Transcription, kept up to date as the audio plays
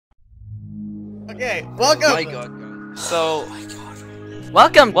Okay, welcome. Oh my god. So,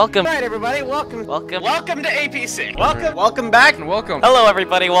 Welcome. Alright, everybody, welcome. welcome to APC. Welcome back. Welcome. Hello,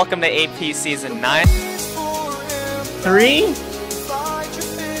 everybody. Welcome to AP Season 9. 3,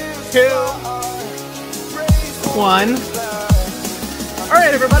 2, 1.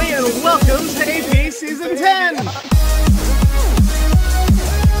 Alright, everybody, and welcome to AP Season 10.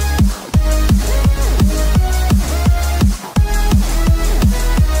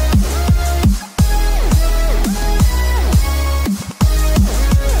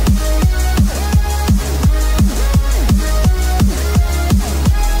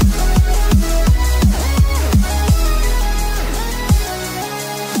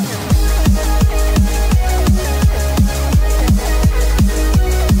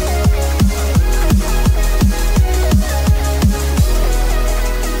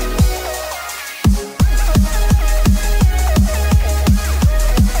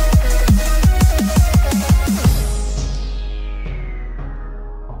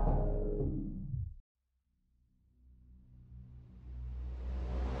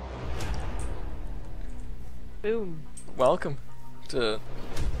 Boom. Welcome to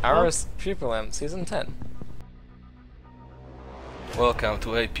Aureus Pupillam Season 10. Welcome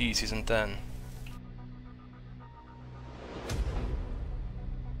to AP Season 10.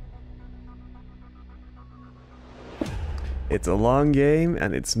 It's a long game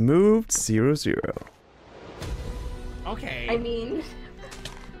and it's moved 0-0. Okay. I mean,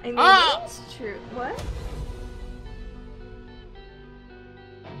 Ah! it's true. What?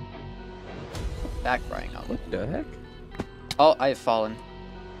 Backfiring on. What the heck? Oh, I have fallen.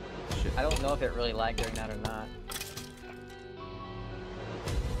 Shit. I don't know if it really lagged during that or not.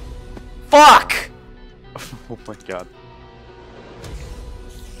 Fuck! Oh my god.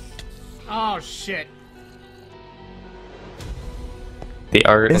 Oh, shit. The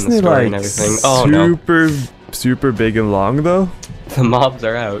art Isn't and the it story like and everything. Oh no, super big and long though? the mobs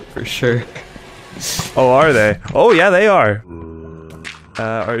are out for sure. Oh, are they? Oh yeah, they are.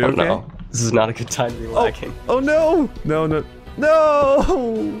 Are you Oh okay? no, this is not a good time to be lagging. Oh no! No!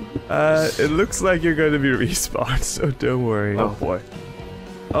 It looks like you're going to be respawned, so don't worry. Oh. Oh boy.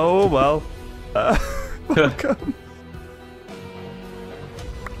 Oh well. Welcome.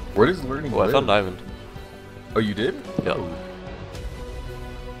 What is learning? Oh, I found diamond. Oh, you did? Yeah. Oh.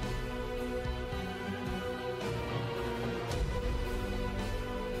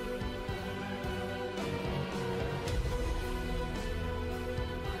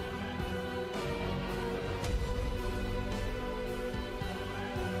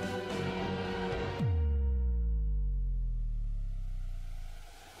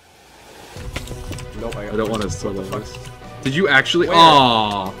 Nope, I don't want to solo this. Did you actually?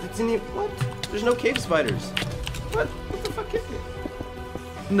 Aww. What? There's no cave spiders. What? What the fuck is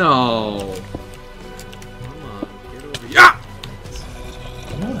it? No. Come on, get over here. Yeah.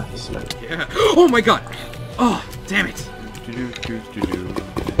 Nice. Yeah. Oh my god. Oh, damn it.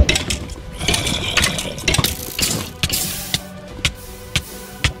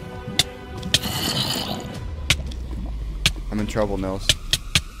 I'm in trouble, Nils.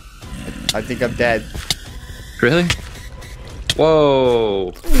 I think I'm dead. Really?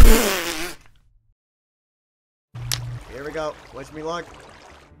 Whoa. Here we go. Wish me luck.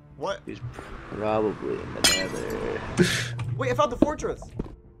 What? He's probably in the Nether. Wait, I found the fortress.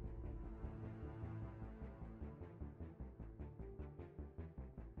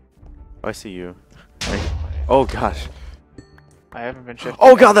 I see you. Oh gosh. I haven't been shifted.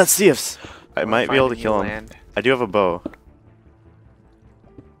 Oh god, that's Zeus! I might be able to kill him. I do have a bow.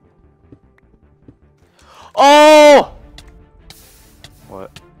 Oh!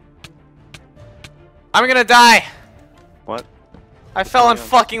 What? I'm gonna die! What? I fell in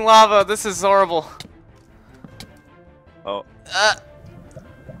fucking lava. This is horrible. Oh.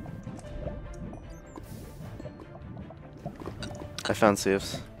 I found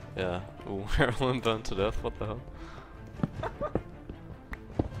Zeus. Yeah. Ooh, Heralen burned to death. What the hell?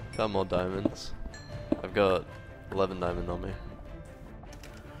 Got more diamonds. I've got 11 diamond on me.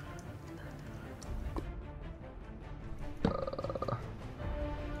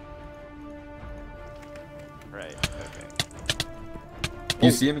 Right, okay.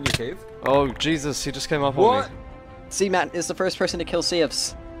 You see him in your cave? Oh Jesus, he just came up on me. See, Matt is the first person to kill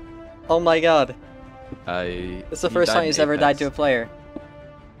Seifs. Oh my god. It's the first time he's ever died to a player.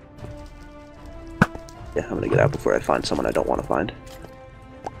 Yeah, I'm gonna get out before I find someone I don't want to find.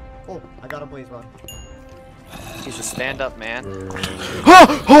 Oh, I got a blaze rod. He's a stand-up man.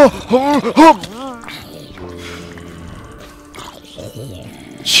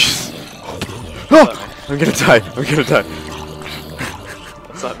 I'm gonna die. I'm gonna die.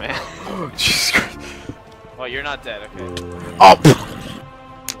 What's up, man? Oh, Jesus Christ. Oh, you're not dead, okay.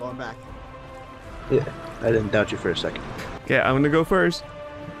 Oh! Going back. Yeah, I didn't doubt you for a second. Okay, I'm gonna go first.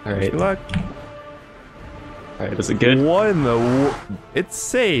 Alright. Good luck. Alright, is it good? What in the It's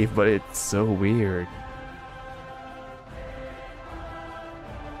safe, but it's so weird.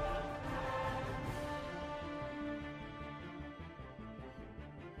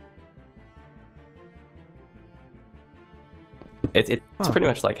 It's pretty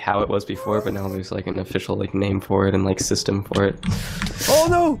much like how it was before, but now there's like an official like name for it and like system for it. Oh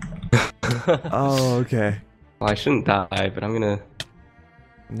no! Oh, okay. Well, I shouldn't die, but I'm gonna...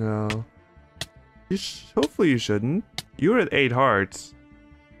 No. Hopefully you shouldn't. You were at 8 hearts.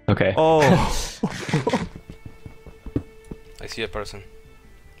 Okay. Oh. I see a person.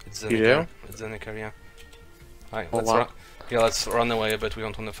 It's You Zenni. do? It's Zenni, yeah. Alright, Oh, let's wow. run. Yeah, let's run away, but we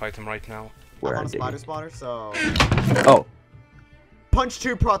don't want to fight him right now. Where I'm I on a dig spider it. spawner, so... Oh, Punch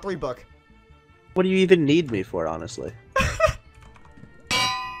 2, Pro 3 book. what do you even need me for, honestly?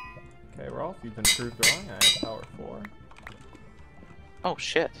 Okay, Rolf, you've been proved wrong. I have power 4. Oh,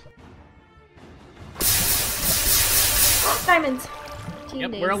 shit. Diamonds.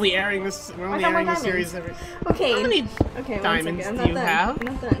 Yep, we're only airing this. We're only I got airing more this series every. Okay. How many Okay, one diamonds second. do I'm you not done. have? I'm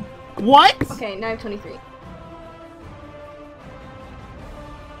not done. What? Okay, now I have 23.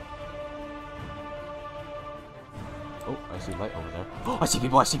 Oh, I see light over there. Oh, I see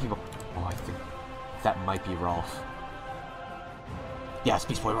people, I see people. Oh, I think that might be Rolf. Yes,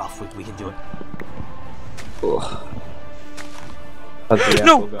 Beast Boy Rolf, we can do it.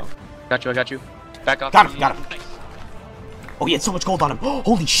 No! Got you, I got you. Back off. Got him, got him. Oh, he had so much gold on him. Oh,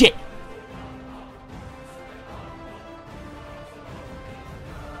 holy shit!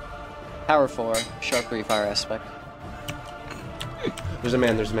 Power 4, sharp refire aspect. There's a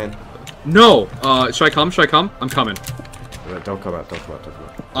man, there's a man. No! Should I come? Should I come? I'm coming. Don't come out, don't come out, don't come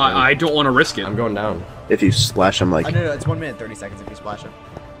out. I don't want to risk it. I'm going down. If you splash him like... No, it's 1 minute 30 seconds if you splash him.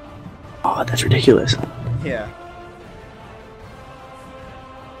 Oh, that's ridiculous. Yeah.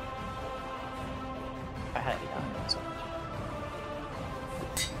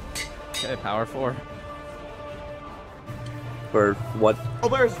 Okay, power 4. For what? Oh,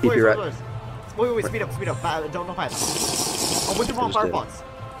 where's Keep your Wait, speed up. Don't fight. Oh, went the wrong Understood. firebox.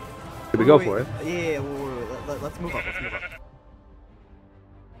 Should we go for it? Yeah, wait, let's move up,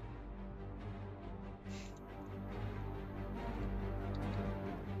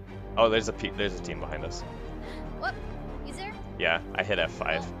 Oh, there's a team behind us. What? Is there? Yeah, I hit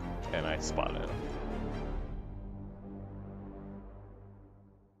F5 and I spotted him.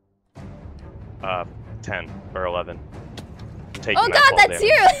 Uh, 10 or 11. Taking Oh that god, fall that's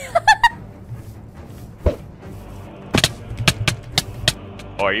damage. you!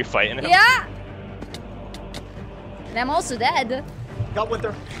 Oh, are you fighting him? Yeah! And I'm also dead. Got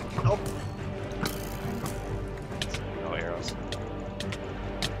Winter. Nope. No arrows.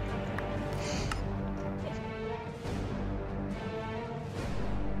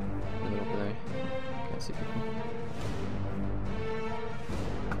 Over there. Can't see people.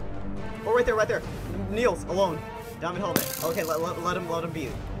 Oh, right there. Niels, alone. Diamond helmet. Okay, let him be.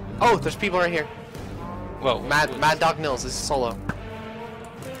 Oh, there's people right here. Whoa. Mad Dog Nils, this is solo.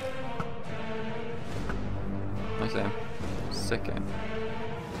 Nice aim. Sick aim.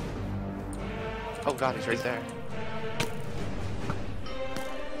 Oh god, he's right there.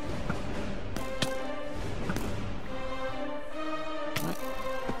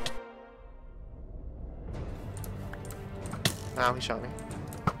 Ow, he shot me.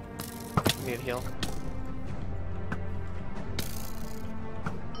 Need to heal.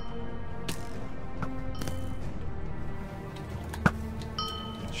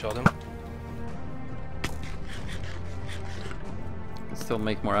 Shot him. Can still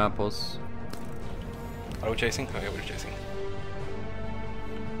make more apples. Are we chasing? Oh yeah, we're chasing.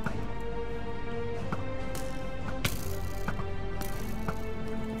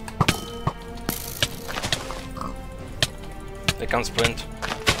 They can't sprint.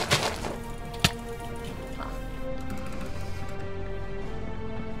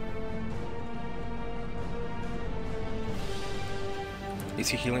 Is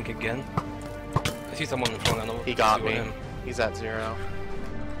he healing again? I see someone in front. I know. He got you and me. him. He's at 0.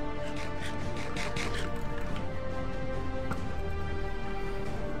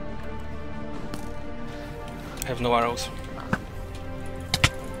 I have no arrows.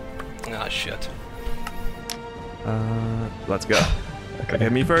 Ah shit. Let's go. Okay.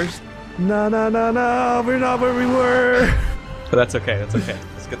 Hit me first. No, we're not where we were. But that's okay, that's okay.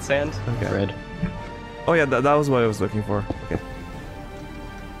 Let's get sand. Okay. Red. Oh yeah, that was what I was looking for. Okay.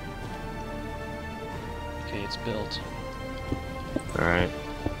 Okay, it's built. Alright.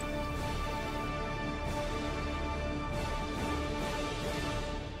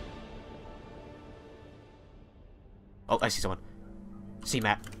 see someone. See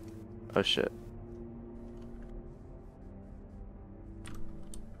Matt. Oh shit.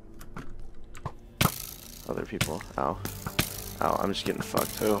 Other people. Ow. Ow, I'm just getting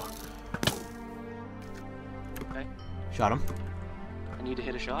fucked too. Okay. Shot him. I need to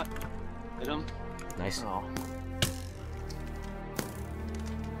hit a shot. Hit him. Nice. Oh.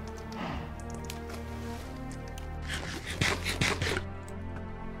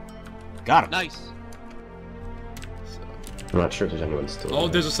 Got him. Nice. I'm not sure if there's anyone still. Oh,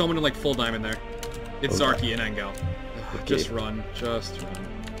 there's someone in like full diamond there. It's Okay. Zarky and Engel. Just run. Just run.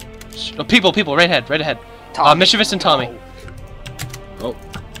 Oh, people, right ahead, right ahead. Mischievous and Tommy. Oh.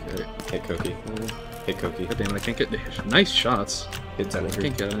 Okay. Hit Cookie. Hit Cookie. God damn it, I can't get nice shots. Hit Zenni.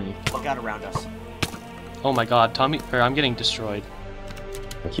 Can't get any. Look out around us. Oh my god, Tommy, or I'm getting destroyed.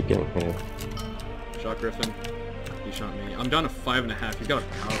 I keep getting hit. Shot Griffin. He shot me. I'm down to 5.5. He's got a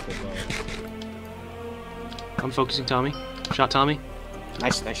powerful bow. I'm focusing Tommy. Shot Tommy.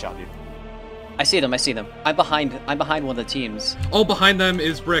 Nice shot, dude. I see them. I'm behind one of the teams. Oh, behind them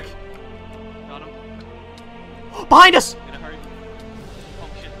is Brick. Got him. Behind us! In a hurry. Oh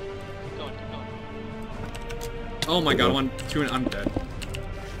shit. Keep going, keep going. Oh my god, I'm dead.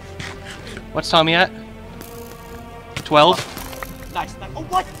 What's Tommy at? 12? Nice. Oh,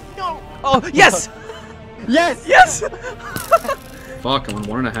 what? No! Oh, yes! yes! Fuck, I'm on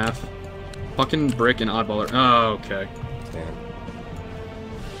 1.5. Fucking Brick and Oddballer. Oh, okay. Damn.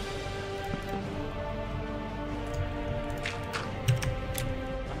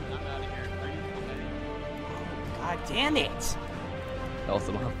 God damn it! That was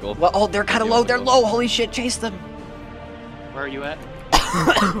the off goal. Well, oh, they're kind of low. They're low. Holy shit! Chase them. Where are you at?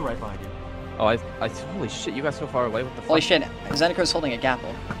 Right behind you. Oh, holy shit, you got so far away. What the fuck? Holy shit! Zenniker's holding a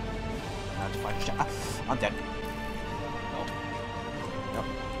gapple. I have to find a shot. I'm dead.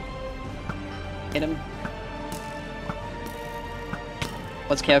 Hit him.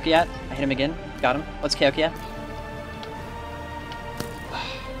 What's Kaoki at? I hit him again. Got him. What's Kaoki at?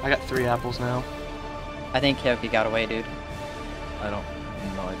 I got 3 apples now. I think Kaoki got away, dude. I don't.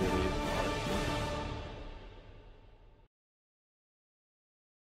 No idea what he's.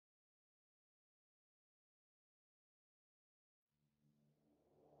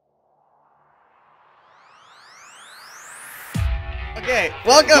 Okay,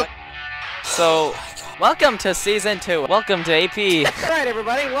 welcome! So, welcome to Season 2. Welcome to AP. Alright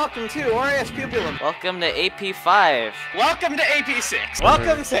everybody, welcome to Aureus Pupillam. Welcome to AP 5. Welcome to AP 6.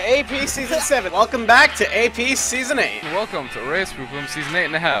 Welcome to AP Season 7. Welcome back to AP Season 8. Welcome to Aureus Pupillam Season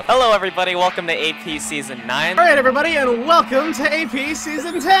 8.5. Hello everybody, welcome to AP Season 9. Alright everybody, and welcome to AP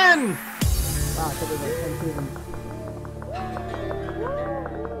Season 10.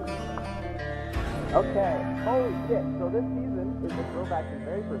 Okay, holy shit, so this season is a throwback to the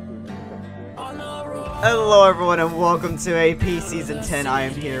very first season. Hello everyone and welcome to AP Season 10. I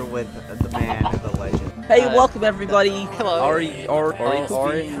am here with the man, the legend. Hey, welcome everybody. Hello.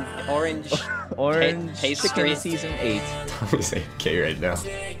 Orange pastry Season 8. I'm saying K right now.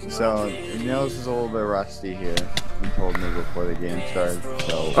 So, Nils is a little bit rusty here. He told me before the game started,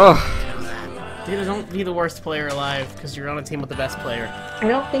 so... Dude, don't be the worst player alive, because you're on a team with the best player. I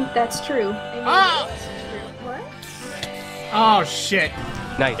don't think that's true. What? Oh, shit.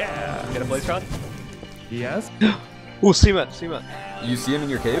 Nice. Yeah. Get a blaze rod? Yes. Ooh, see Matt. You see him in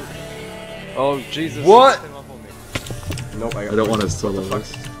your cave? Oh, Jesus. What? Nope, I don't want to solo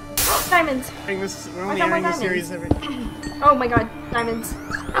this. Diamonds. We're only airing the series every... Oh my god, diamonds.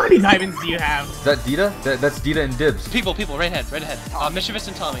 How many diamonds do you have? Is that Dita? That's Dita and Dibs. People, right ahead, right ahead. Mischievous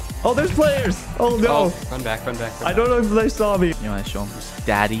and Tommy. Oh, there's players! Oh no! Oh, run back. I don't know if they saw me. You wanna show him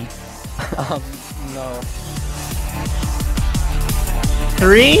Daddy? No.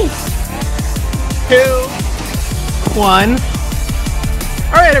 3, 2, 1.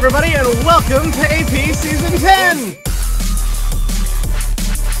 Alright everybody, and welcome to AP Season 10!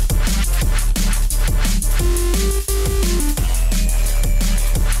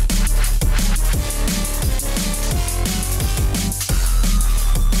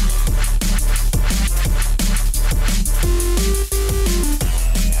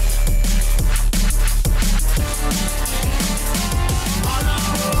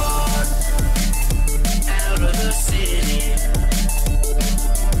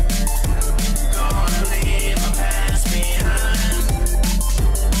 Gonna leave my past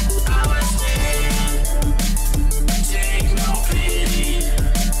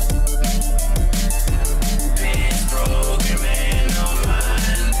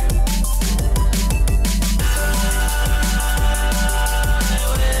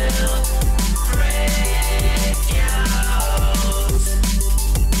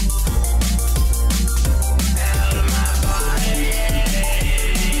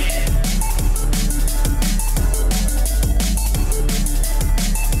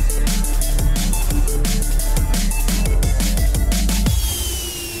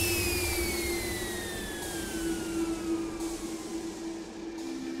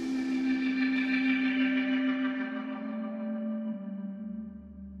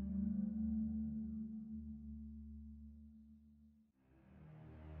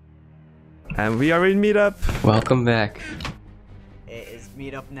And we are in meetup. Welcome back. It is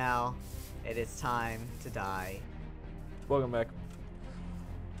meetup now. It is time to die. Welcome back.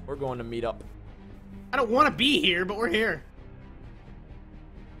 We're going to meet up. I don't want to be here, but we're here.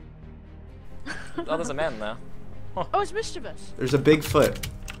 Oh, there's a man there. Huh. Oh, it's mischievous. There's a Bigfoot.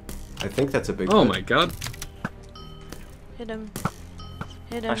 I think that's a Bigfoot. Oh my god. Hit him.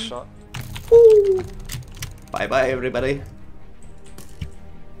 Hit him. Nice shot. Bye bye, everybody.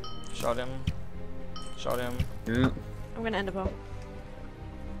 Shot him. Shot him. Yeah. I'm gonna end a ball.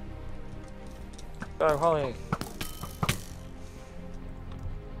 Go, Holly.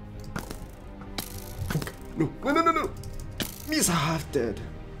 No. He's half dead.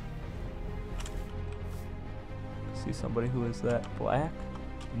 See somebody who is that black?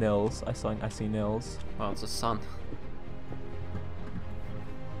 Nils. I see Nils. Oh, it's the sun.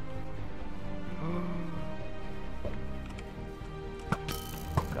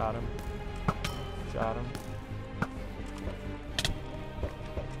 Got him. Shot him.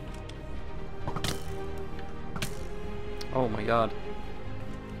 Oh my god.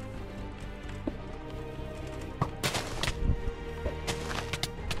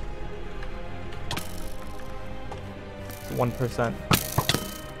 It's 1%.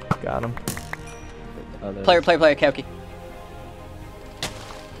 Got him. Player, Kauki.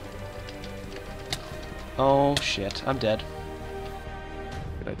 Oh shit, I'm dead.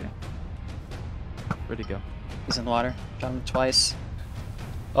 Good idea. Where'd he go? He's in the water. Shot him twice.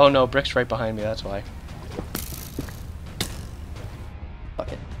 Oh no, Brick's right behind me, that's why.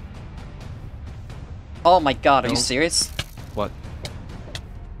 Fuck it. Oh my god, are you No. serious? What?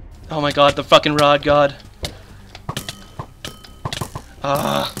 Oh my god, the fucking rod god.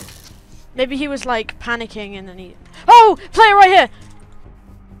 Ah. Maybe he was like panicking and then he. Oh! Player right here!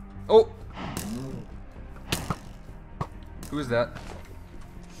 Oh! Who is that?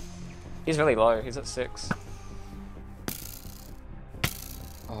 He's really low. He's at 6.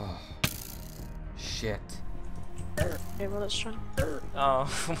 Oh. Shit. Okay, well, let's try. Oh.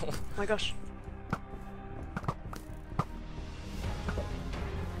 Oh my gosh.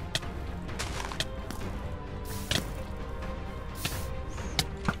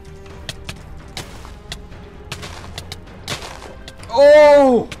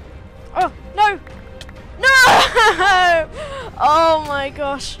 Oh! Oh, no! No! Oh my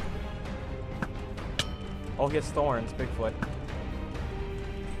gosh. Oh, he has thorns, Bigfoot.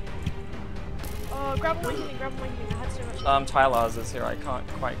 Oh, grab him while healing, grab him while healing. I had so much. Tyler's is here. I can't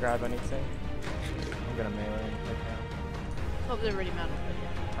quite grab anything. I'm gonna melee him if I can. Not that it really matters, but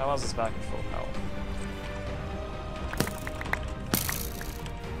yeah. Tyler's is back in full power.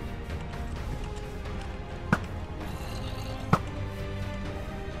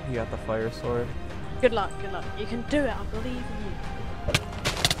 He got the fire sword. Good luck, good luck. You can do it, I believe in you.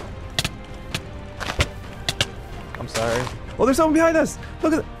 I'm sorry. Oh, there's someone behind us.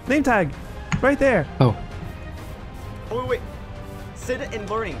 Look at the name tag. Right there. Oh. Oh, wait. Sit and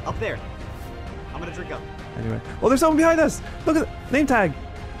learning up there. I'm gonna drink up. Anyway. Oh, there's someone behind us. Look at the name tag.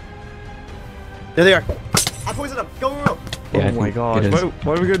 There they are. I poisoned them. Go. Yeah, oh my gosh.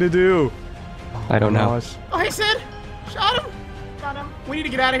 What are we gonna do? I don't know. Gosh. Oh, hey, Sid! Shot him! Got him. We need to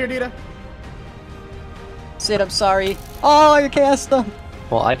get out of here, Dita. Sid, I'm sorry. Oh, you cast them.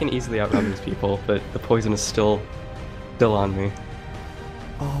 Well, I can easily outrun these people, but the poison is still on me.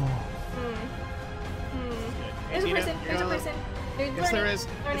 Oh. There's a person. There's a person. There's Yes, there is.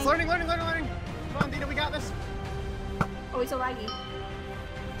 Learning. It's learning. Come on, Dita, we got this. Oh, he's so laggy.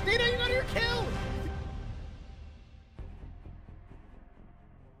 Dita, you got your kill!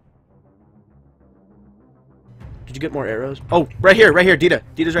 Did you get more arrows? Oh, right here, Dita.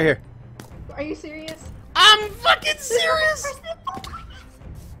 Dita's right here. Are you serious? I'm fucking serious!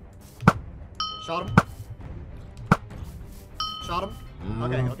 Shot him. Shot him.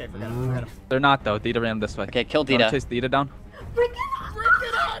 Okay, forget him. They're not though, Dita ran this way. Okay, kill You wanna Dita. chase Dita down? Bring it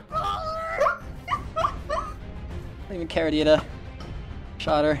on! Don't even care, Dita.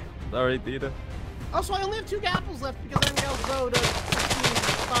 Shot her. Sorry, Dita. Also, I only have 2 gapples left because I'm gonna go to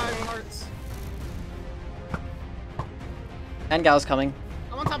 5 hearts. And Gal's coming.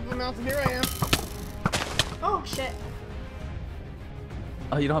 I'm on top of the mountain. Here I am. Oh shit.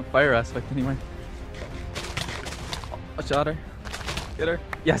 Oh, you don't have fire aspect anymore. I shot her. Get her.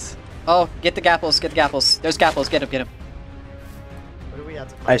 Yes. Oh, get the gapples. There's gapples. Get him. What do we have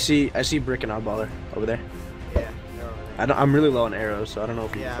to I see Brick and Oddballer over there. Yeah, they're over there. I'm really low on arrows, so I don't know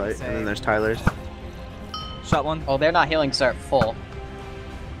if you Yeah, can fight. same. And then there's Tyler's. Shot one. Oh, they're not healing because they're at full.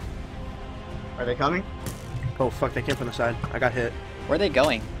 Are they coming? Oh fuck, they came from the side. I got hit. Where are they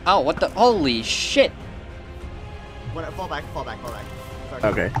going? Oh, what the? Holy shit! Fall back. Sorry,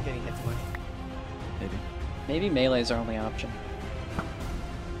 Okay. Getting hit too much. Maybe melee's our only option.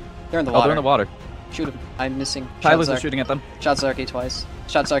 They're in the Oh, water. they're in the water. Shoot him. I'm missing. Tyler's Shot is shooting at them. Shot Zarky twice.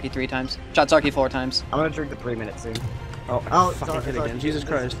 Shot Zarky 3 times. Shot Zarky 4 times. I'm gonna drink the 3 minutes soon. Oh, fucking hit again. Jesus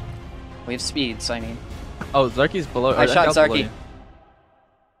Christ. We have speed, so I mean. Oh, Zarky's below. I shot Zarky.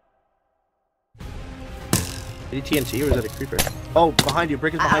 Did he TNT or is that a creeper? Oh, behind you.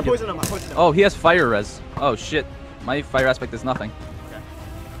 Brick is behind you. I poisoned him. Oh, he has fire res. Oh shit. My fire aspect is nothing. Okay.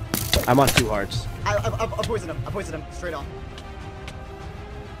 I'm on 2 hearts. I poisoned him. I poisoned him. Straight on.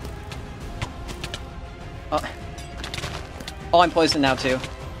 Oh, I'm poisoned now too.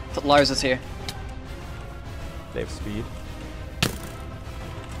 Lars is here. They have speed.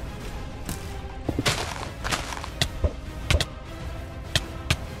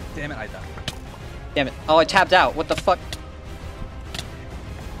 Damn it, I died. Damn it. Oh, I tapped out. What the fuck?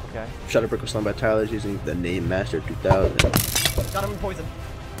 Okay. Shutterbrick was sung by Tyler using the name Master 2000. Got him poisoned.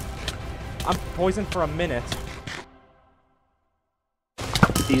 I'm poisoned for a minute.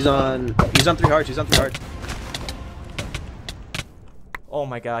 He's on 3 hearts. He's on 3 hearts. Oh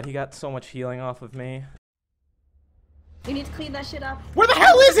my god, he got so much healing off of me. We need to clean that shit up. Where the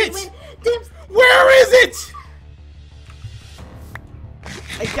hell is it? Dibs. Where is it?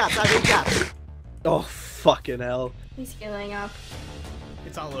 8 caps. I have 8 caps. Oh, fucking hell. He's healing up.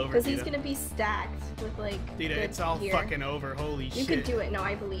 It's all over, Because he's Dita. gonna be stacked with like. Dita, good it's all gear. fucking over. Holy You shit. can do it. No,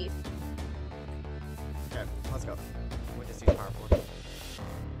 I believe. Okay, let's go. We just use power forward.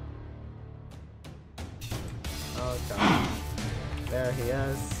 Okay. There he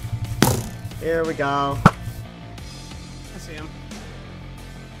is. Here we go. I see him.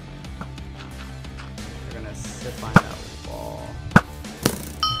 We're gonna sit behind that wall.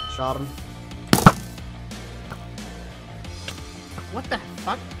 Shot him. What the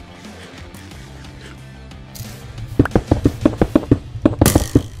fuck?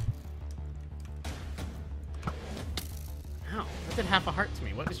 Ow, that did half a heart to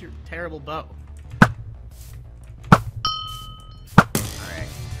me. What is your terrible bow? Alright,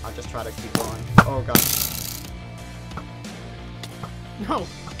 I'll just try to keep going. Oh god. No!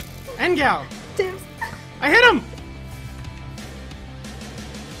 Engal! Dibs. I hit him!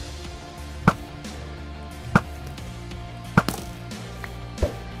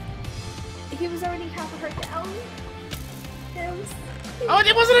 He was already half a heart down. Dibs. Oh,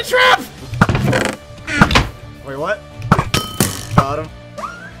 it wasn't a trap! Wait, what? Got him.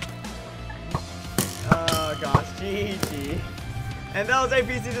 Oh gosh, GG. And that was AP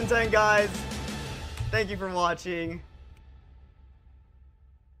Season 10, guys. Thank you for watching.